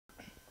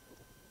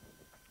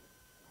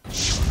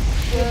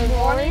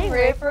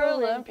Rafer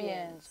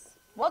Olympians.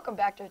 Welcome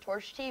back to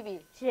Torch TV.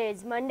 Today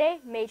is Monday,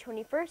 May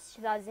 21st,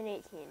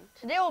 2018.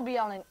 Today we'll be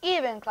on an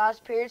even class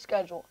period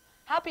schedule.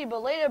 Happy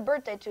belated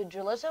birthday to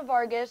Julissa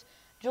Vargas,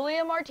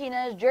 Julia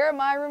Martinez,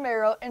 Jeremiah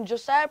Romero, and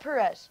Josiah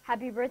Perez.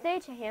 Happy birthday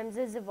to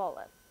Hamza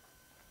Zavala.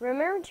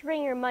 Remember to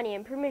bring your money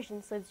and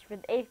permission slips for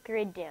the 8th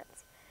grade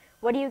dance.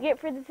 What do you get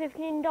for the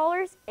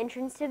 $15?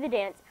 Entrance to the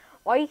dance,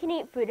 all you can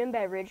eat food and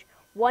beverage,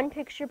 1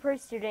 picture per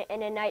student,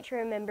 and a night to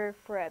remember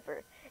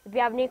forever. If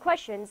you have any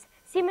questions,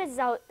 see Ms.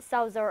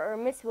 Salzar or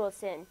Miss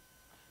Wilson.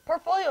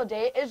 Portfolio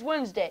Day is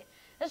Wednesday.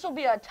 This will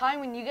be a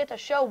time when you get to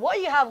show what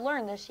you have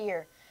learned this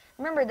year.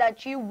 Remember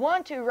that you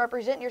want to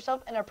represent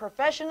yourself in a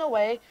professional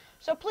way,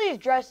 so please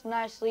dress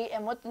nicely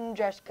and within the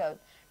dress code.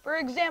 For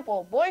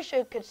example, boys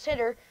should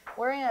consider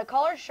wearing a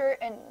collared shirt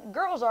and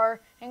girls are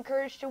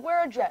encouraged to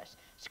wear a dress,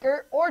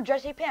 skirt, or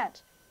dressy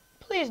pants.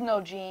 Please no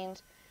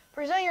jeans.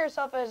 Present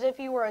yourself as if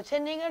you were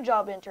attending a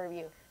job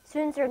interview.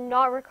 Students are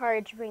not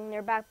required to bring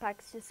their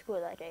backpacks to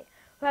school that day.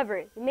 However,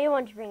 you may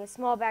want to bring a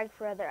small bag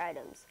for other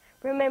items.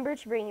 Remember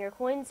to bring your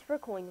coins for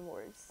Coin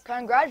Wars.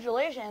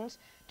 Congratulations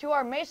to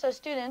our Mesa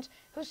students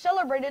who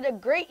celebrated a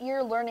great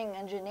year learning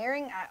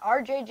engineering at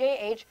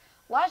RJJH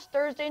last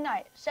Thursday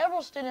night.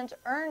 Several students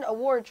earned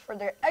awards for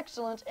their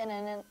excellence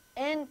in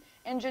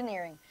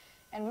engineering,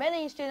 and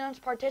many students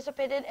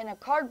participated in a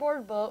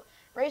cardboard boat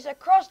race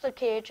across the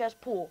KHS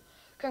pool.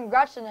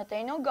 Congrats to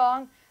Nathaniel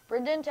Gong,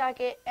 Brendan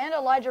Tackett, and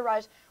Elijah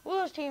Rice,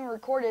 whose team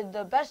recorded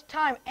the best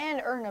time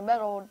and earned a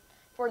medal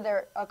for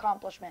their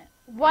accomplishment.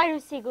 Why do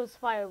seagulls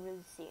fly over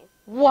the sea?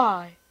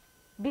 Why?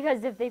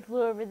 Because if they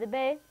flew over the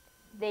bay,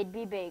 they'd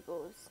be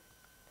bagels.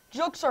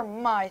 Jokes are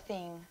my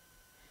thing.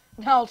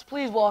 Now let's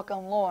please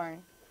welcome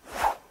Lauren.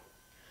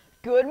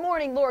 Good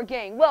morning, Lore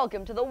Gang.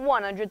 Welcome to the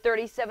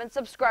 137th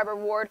Subscriber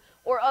Award,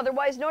 or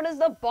otherwise known as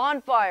the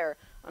Bonfire.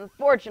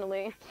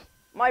 Unfortunately,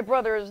 my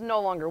brother is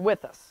no longer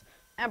with us.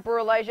 Emperor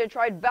Elijah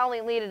tried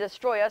valiantly to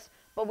destroy us,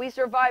 but we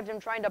survived him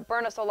trying to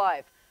burn us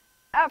alive.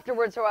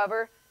 Afterwards,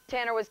 however,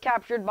 Tanner was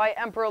captured by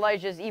Emperor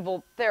Elijah's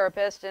evil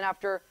therapist, and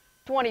after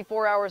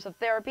 24 hours of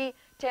therapy,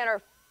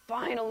 Tanner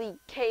finally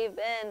caved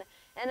in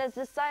and has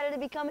decided to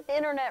become an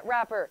internet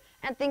rapper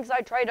and thinks I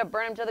tried to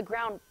burn him to the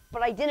ground,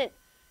 but I didn't.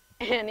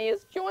 And he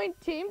has joined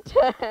Team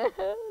 10.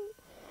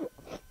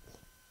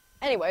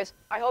 Anyways,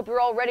 I hope you're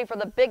all ready for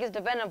the biggest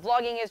event in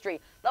vlogging history,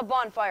 the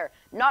Bonfire,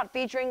 not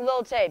featuring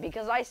Lil Tay,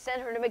 because I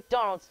sent her to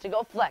McDonald's to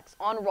go flex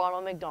on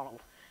Ronald McDonald.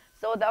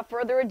 So without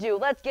further ado,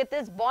 let's get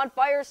this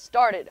bonfire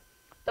started.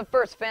 The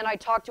first fan I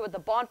talked to at the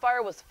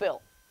bonfire was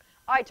Phil.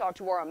 I talked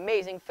to our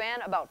amazing fan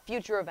about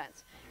future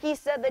events. He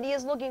said that he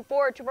is looking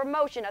forward to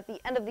promotion at the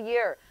end of the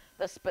year.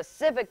 The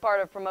specific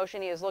part of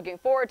promotion he is looking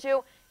forward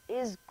to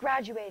is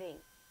graduating.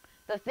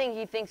 The thing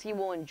he thinks he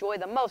will enjoy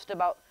the most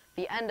about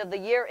the end of the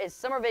year is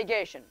summer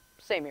vacation.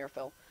 Same here,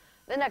 Phil.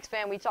 The next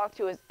fan we talked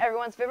to is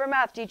everyone's favorite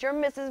math teacher,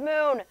 Mrs.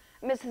 Moon.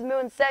 Mrs.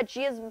 Moon said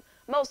she is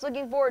most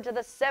looking forward to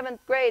the 7th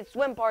grade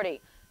swim party.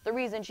 The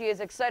reason she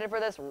is excited for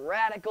this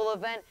radical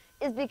event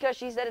is because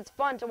she said it's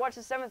fun to watch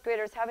the 7th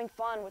graders having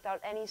fun without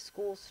any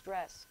school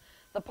stress.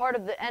 The part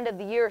of the end of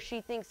the year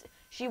she thinks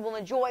she will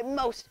enjoy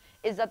most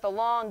is that the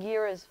long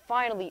year is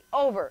finally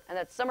over and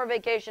that summer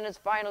vacation is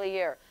finally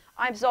here.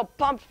 I'm so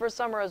pumped for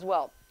summer as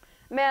well.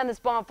 Man, this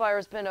bonfire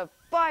has been a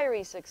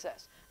fiery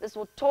success. This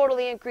will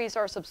totally increase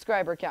our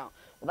subscriber count.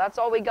 Well, that's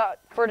all we got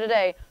for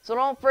today, so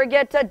don't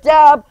forget to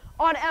dab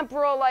on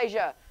Emperor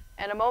Elijah.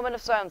 And a moment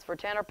of silence for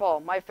Tanner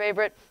Paul, my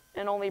favorite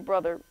and only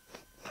brother.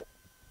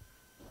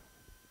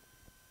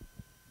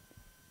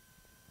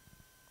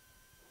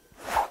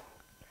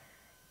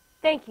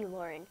 Thank you,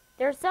 Lauren.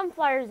 There are some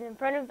flyers in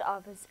front of the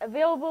office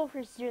available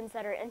for students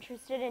that are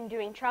interested in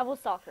doing travel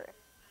soccer.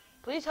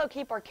 Please help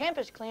keep our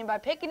campus clean by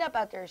picking up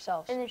after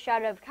yourselves. And the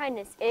shout of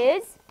kindness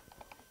is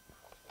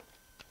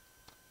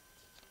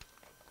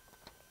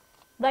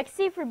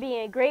Lexi for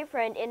being a great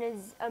friend and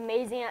is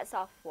amazing at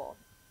softball.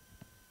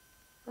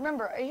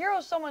 Remember, a hero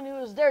is someone who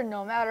is there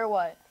no matter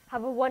what.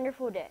 Have a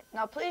wonderful day.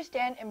 Now please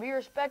stand and be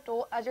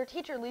respectful as your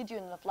teacher leads you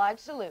in the flag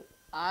salute.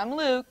 I'm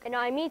Luke. And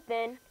I'm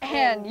Ethan.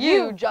 And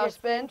you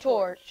just been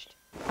torched.